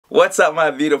What's up,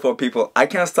 my beautiful people? I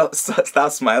can't stop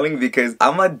smiling because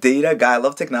I'm a data guy. I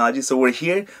love technology. So we're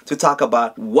here to talk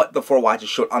about what the 4 watches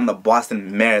showed on the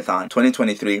Boston Marathon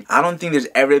 2023. I don't think there's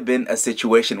ever been a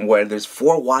situation where there's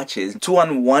 4 watches, 2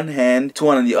 on one hand, 2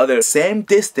 on the other, same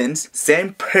distance,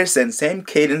 same person, same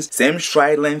cadence, same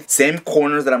stride length, same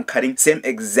corners that I'm cutting, same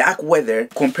exact weather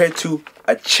compared to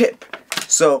a chip.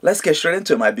 So let's get straight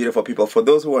into it, my beautiful people. For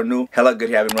those who are new, HellahGood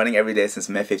here. I've been running every day since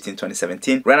May 15,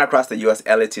 2017. Ran across the US,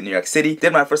 LA to New York City.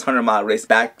 Did my first 100-mile race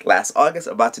back last August.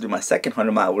 About to do my second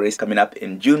 100-mile race coming up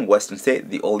in June, Western State,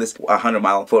 the oldest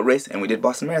 100-mile foot race. And we did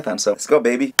Boston Marathon. So let's go,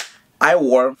 baby. I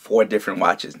wore 4 different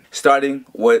watches, starting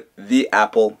with the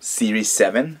Apple Series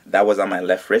 7. That was on my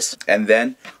left wrist. And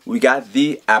then we got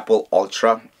the Apple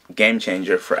Ultra, game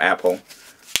changer for Apple.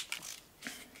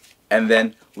 And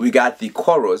then we got the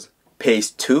Coros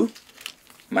Pace 2,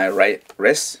 my right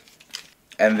wrist.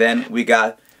 And then we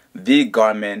got the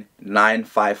Garmin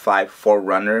 955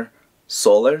 Forerunner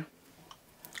Solar,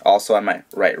 also on my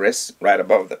right wrist, right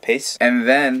above the pace. And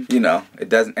then, you know, it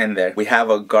doesn't end there. We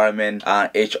have a Garmin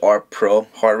HR Pro,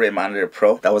 Heart Rate Monitor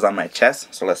Pro, that was on my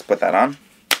chest. So let's put that on.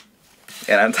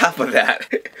 And on top of that,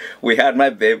 we had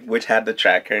my bib, which had the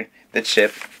tracker, the chip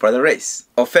for the race.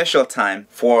 Official time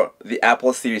for the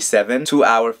Apple Series 7, 2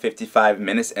 hours 55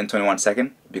 minutes and 21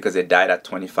 seconds because it died at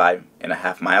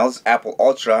 25.5 miles. Apple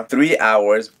Ultra, 3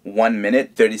 hours 1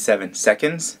 minute 37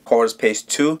 seconds. Coros Pace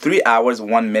 2, 3 hours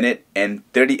 1 minute and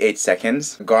 38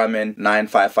 seconds. Garmin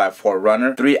 955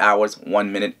 Forerunner, 3 hours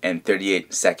 1 minute and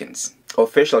 38 seconds.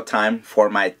 Official time for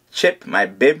my chip, my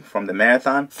bib from the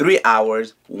marathon, 3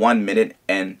 hours 1 minute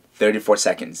and 34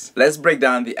 seconds. Let's break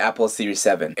down the Apple Series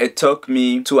 7. It took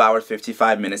me 2 hours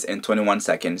 55 minutes and 21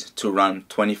 seconds to run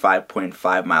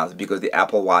 25.5 miles because the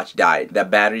Apple Watch died. The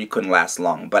battery couldn't last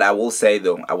long. But I will say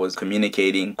though, I was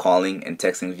communicating, calling, and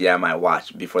texting via my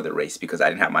watch before the race because I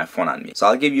didn't have my phone on me. So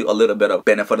I'll give you a little bit of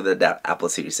benefit of the doubt, Apple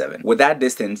Series 7. With that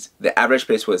distance, the average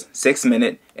pace was 6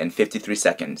 minutes and 53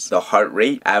 seconds. The heart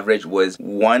rate average was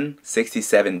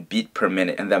 167 beat per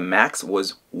minute and the max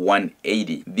was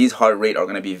 180. These heart rate are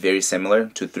going to be very similar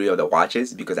to 3 of the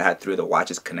watches because I had 3 of the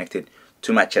watches connected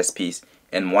to my chest piece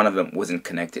and one of them wasn't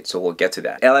connected, so we'll get to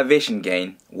that. Elevation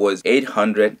gain was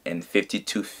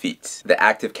 852 feet. The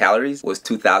active calories was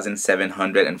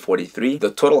 2,743.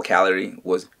 The total calorie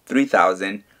was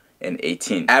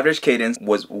 3,018. Average cadence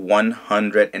was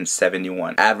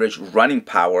 171. Average running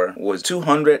power was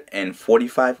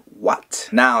 245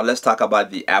 watts. Now let's talk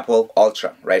about the Apple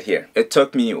Ultra right here. It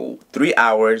took me 3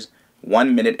 hours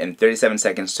 1 minute and 37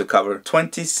 seconds to cover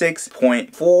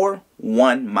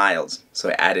 26.41 miles. So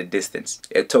I added distance.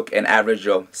 It took an average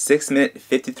of 6 minutes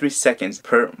 53 seconds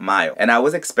per mile. And I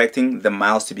was expecting the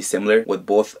miles to be similar with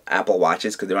both Apple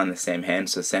watches because they're on the same hand,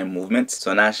 so same movements.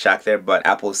 So not shocked there, but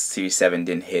Apple Series 7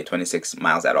 didn't hit 26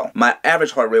 miles at all. My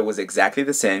average heart rate was exactly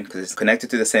the same because it's connected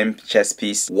to the same chest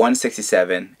piece,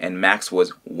 167, and max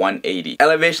was 180.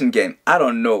 Elevation gain, I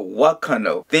don't know what kind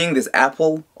of thing this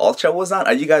Apple Ultra was on.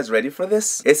 Are you guys ready for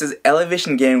this? It says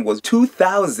elevation gain was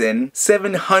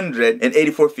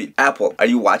 2,784 feet. Apple, are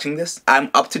you watching this? I'm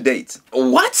up to date.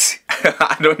 What?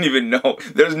 I don't even know.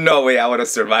 There's no way I would have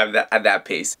survived that at that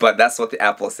pace. But that's what the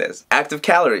Apple says. Active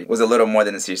calorie was a little more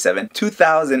than the Series 7.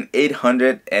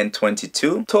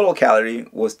 2,822. Total calorie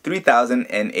was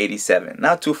 3,087.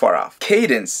 Not too far off.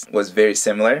 Cadence was very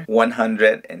similar.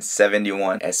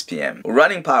 171 SPM.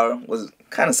 Running power was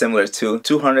kind of similar to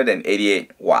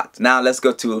 288 watts. Now let's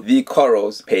go to the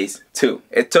Coros Pace 2.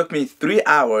 It took me 3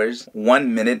 hours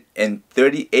 1 minute and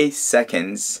 38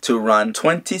 seconds to run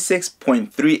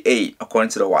 26.38 according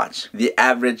to the watch. The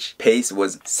average pace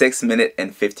was 6 minutes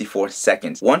and 54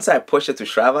 seconds. Once I pushed it to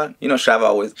Strava, you know Strava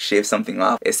always shaves something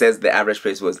off. It says the average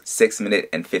pace was 6 minutes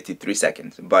and 53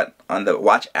 seconds. But on the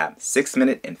watch app, 6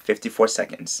 minutes and 54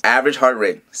 seconds. Average heart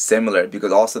rate, similar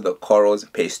because also the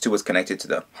Coros Pace 2 was connected to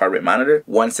the heart rate monitor.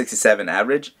 167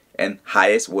 average and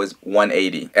highest was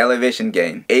 180. Elevation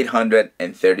gain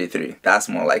 833. That's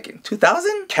more like it.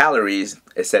 2,000 calories.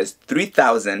 It says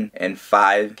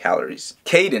 3,005 calories.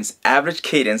 Cadence, average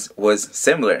cadence was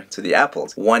similar to the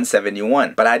Apple's,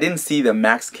 171. But I didn't see the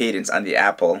max cadence on the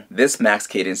Apple. This max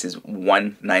cadence is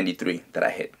 193 that I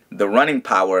hit. The running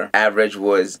power average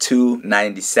was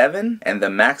 297 and the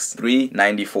max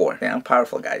 394. Damn, I'm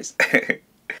powerful, guys.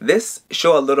 This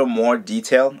show a little more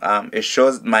detail. It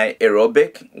shows my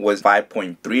aerobic was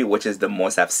 5.3, which is the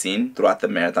most I've seen throughout the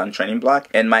marathon training block,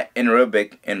 and my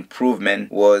anaerobic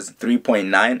improvement was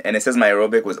 3.9, and it says my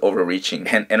aerobic was overreaching,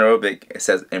 and anaerobic it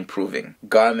says improving.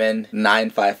 Garmin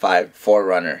 955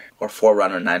 forerunner, or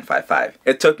forerunner 955.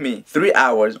 It took me 3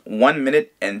 hours, 1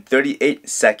 minute and 38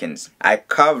 seconds. I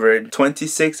covered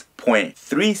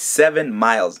 26.37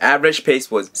 miles. Average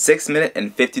pace was 6 minutes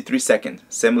and 53 seconds,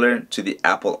 similar to the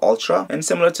Apple Ultra and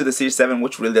similar to the Series 7,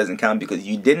 which really doesn't count because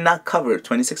you did not cover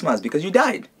 26 miles because you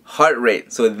died. Heart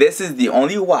rate. So this is the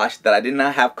only watch that I did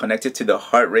not have connected to the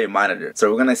heart rate monitor. So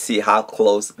we're gonna see how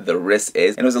close the wrist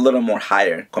is, and it was a little more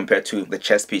higher compared to the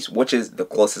chest piece, which is the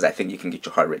closest I think you can get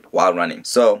your heart rate while running.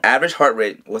 So average heart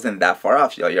rate wasn't that far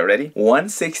off, y'all. You ready?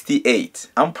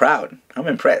 168. I'm proud. I'm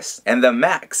impressed. And the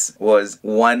max was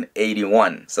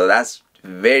 181. So that's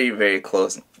very, very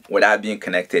close without being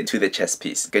connected to the chest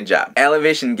piece. Good job.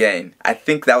 Elevation gain. I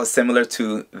think that was similar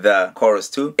to the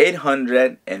Coros 2.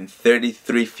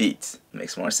 833 feet.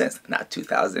 Makes more sense. Not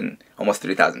 2,000, almost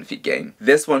 3,000 feet gain.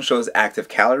 This one shows active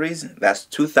calories. That's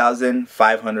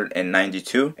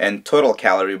 2,592. And total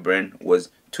calorie burn was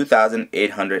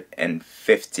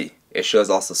 2,850. It shows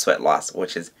also sweat loss,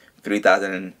 which is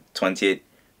 3,028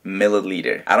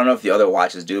 milliliter. I don't know if the other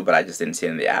watches do, but I just didn't see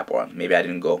it in the app, or maybe I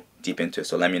didn't go deep into it.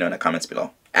 So let me know in the comments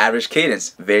below. Average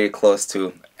cadence, very close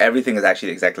to, everything is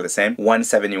actually exactly the same.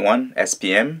 171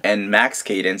 SPM, and max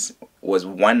cadence was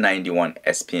 191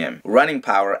 SPM. Running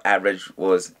power average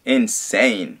was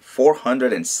insane,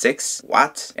 406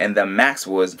 watts, and the max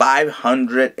was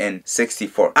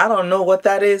 564. I don't know what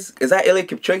that is. Is that Eliud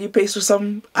Kipchoge pace or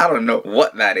something? I don't know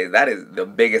what that is. That is the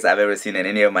biggest I've ever seen in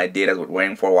any of my data with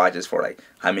wearing 4 watches for like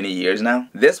how many years now.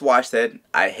 This watch said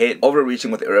I hit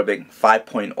overreaching with aerobic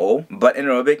 5.0, but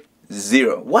anaerobic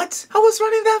 0. What? I was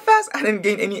running that fast? I didn't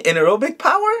gain any anaerobic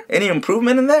power? Any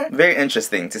improvement in there? Very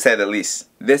interesting, to say the least.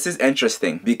 This is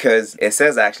interesting because it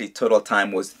says actually total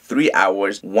time was 3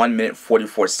 hours, 1 minute,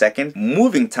 44 seconds.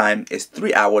 Moving time is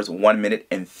 3 hours, 1 minute,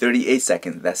 and 38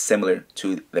 seconds. That's similar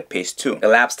to the Pace 2.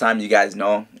 Elapsed time, you guys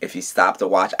know, if you stop the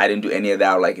watch, I didn't do any of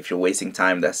that. Or like if you're wasting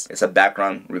time, it's a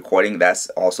background recording. That's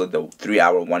also the 3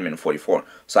 hour, 1 minute, 44.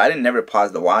 So I didn't never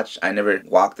pause the watch. I never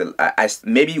walked I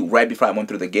maybe right before I went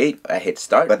through the gate, I hit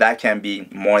start, but that can be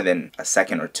more than a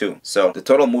second or two. So the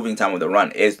total moving time of the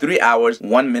run is 3 hours,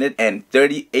 1 minute, and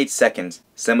 38 seconds,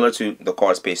 similar to the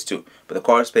Coros Pace 2. But the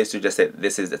Coros Pace 2 just said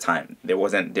this is the time. There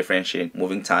wasn't differentiating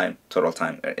moving time, total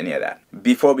time, or any of that.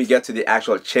 Before we get to the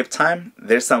actual chip time,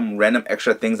 there's some random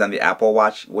extra things on the Apple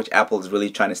Watch, which Apple is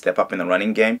really trying to step up in the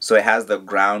running game. So it has the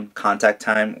ground contact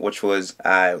time, which was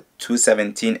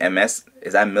 217 ms.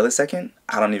 Is that millisecond?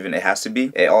 I don't even, it has to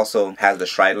be. It also has the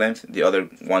stride length. The other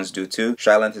ones do too.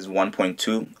 Stride length is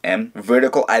 1.2 m.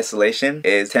 Vertical isolation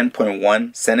is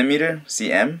 10.1 centimeter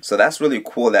cm. So that's really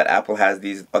cool that Apple has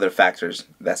these other factors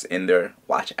that's in their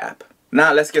watch app.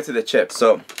 Now let's get to the chip.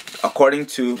 So according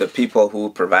to the people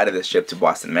who provided this chip to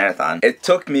Boston Marathon, it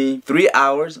took me 3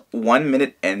 hours, 1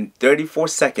 minute, and 34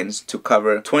 seconds to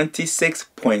cover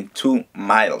 26.2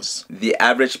 miles. The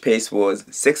average pace was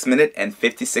 6 minutes and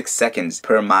 56 seconds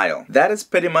per mile. That is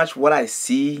pretty much what I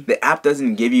see. The app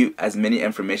doesn't give you as many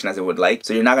information as it would like,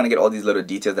 so you're not gonna get all these little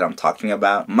details that I'm talking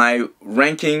about. My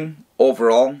ranking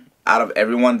overall out of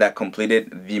everyone that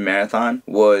completed the marathon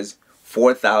was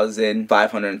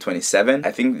 4,527.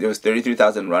 I think there was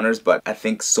 33,000 runners, but I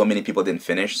think so many people didn't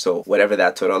finish, so whatever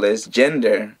that total is.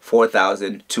 Gender,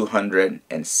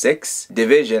 4,206.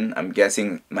 Division, I'm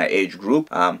guessing my age group,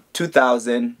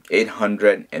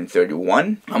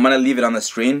 2,831. I'm gonna leave it on the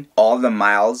screen, all the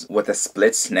miles with the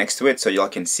splits next to it, so y'all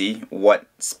can see what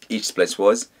each split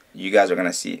was. You guys are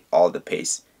gonna see all the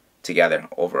pace together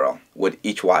overall with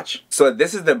each watch. So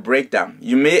this is the breakdown.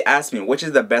 You may ask me, which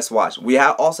is the best watch? We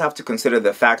also have to consider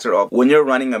the factor of when you're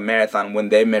running a marathon, when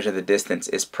they measure the distance,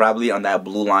 it's probably on that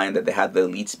blue line that they have the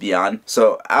elites beyond.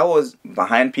 So I was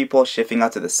behind people, shifting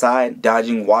out to the side,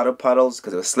 dodging water puddles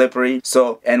because it was slippery.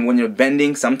 So, and when you're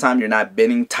bending, sometimes you're not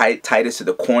bending tightest to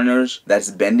the corners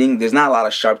that's bending. There's not a lot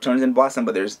of sharp turns in Boston,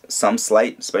 but there's some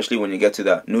slight, especially when you get to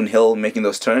the Noon Hill making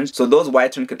those turns. So those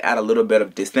wide turns could add a little bit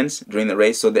of distance during the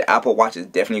race. So the Apple Watch is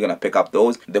definitely going to pick up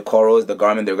those. The Coros, the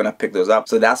Garmin, they're going to pick those up.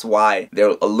 So that's why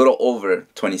they're a little over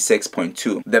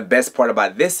 26.2. The best part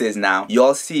about this is now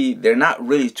you'll see they're not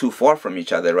really too far from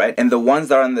each other, right? And the ones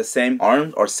that are on the same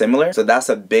arm are similar. So that's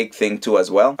a big thing too as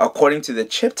well. According to the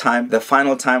chip time, the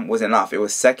final time wasn't off. It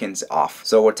was seconds off.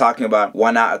 So we're talking about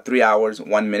 3 hours,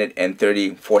 1 minute and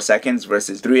 34 seconds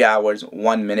versus 3 hours,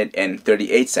 1 minute and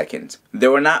 38 seconds. They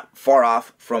were not far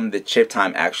off from the chip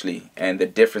time actually. And the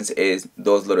difference is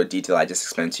those little little detail I just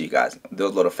explained to you guys,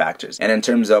 those little factors. And in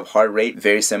terms of heart rate,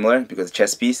 very similar because the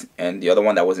chest piece and the other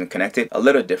one that wasn't connected, a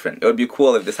little different. It would be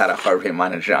cool if this had a heart rate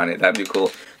monitor on it. That'd be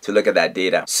cool to look at that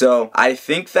data. So I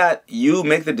think that you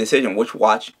make the decision which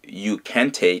watch you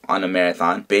can take on a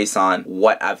marathon based on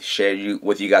what I've shared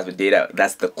with you guys with data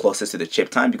that's the closest to the chip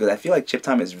time, because I feel like chip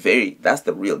time is that's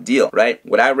the real deal, right?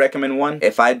 Would I recommend one?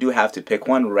 If I do have to pick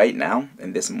one right now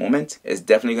in this moment, it's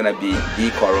definitely gonna be the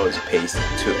Coros Pace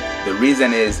 2. The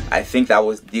reason is I think that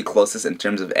was the closest in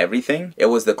terms of everything. It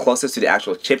was the closest to the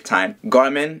actual chip time.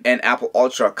 Garmin and Apple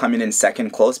Ultra coming in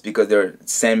second close because they're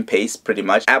same pace pretty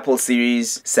much. Apple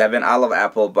Series 7, I love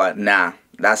Apple, but nah,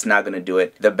 that's not gonna do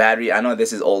it. The battery, I know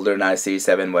this is older, not a Series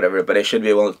 7, whatever, but it should be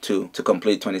able to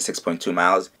complete 26.2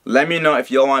 miles. Let me know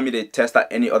if you all want me to test out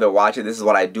any other watches. This is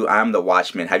what I do. I'm the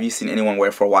watchman. Have you seen anyone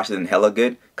wear 4 watches in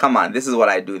HellahGood? Come on, this is what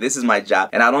I do. This is my job.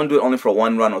 And I don't do it only for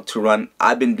 1 run or 2 run.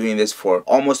 I've been doing this for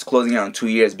almost closing out on 2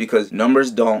 years because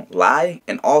numbers don't lie.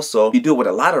 And also, if you do it with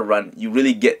a lot of run, you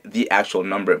really get the actual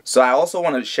number. So I also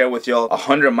want to share with y'all a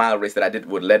 100-mile race that I did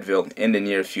with Leadville in the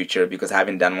near future because I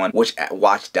haven't done one. Which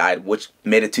watch died, which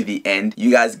made it to the end.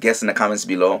 You guys guess in the comments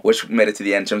below which made it to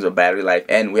the end in terms of battery life.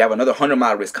 And we have another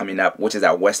 100-mile race coming up, which is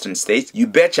at Western States. You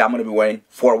betcha I'm going to be wearing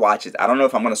 4 watches. I don't know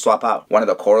if I'm going to swap out one of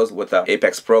the Coros with the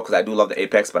Apex Pro because I do love the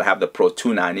Apex, but I have the Pro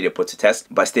 2 now I need to put to test.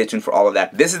 But stay tuned for all of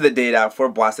that. This is the data for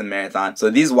Boston Marathon. So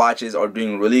these watches are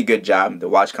doing a really good job, the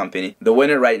watch company. The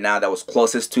winner right now that was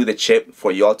closest to the chip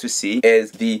for y'all to see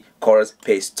is the Coros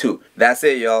Pace 2. That's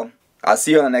it, y'all. I'll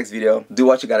see you on the next video. Do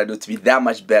what you gotta do to be that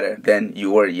much better than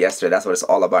you were yesterday. That's what it's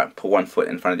all about. Put one foot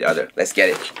in front of the other. Let's get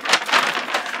it.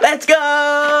 Let's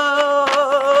go!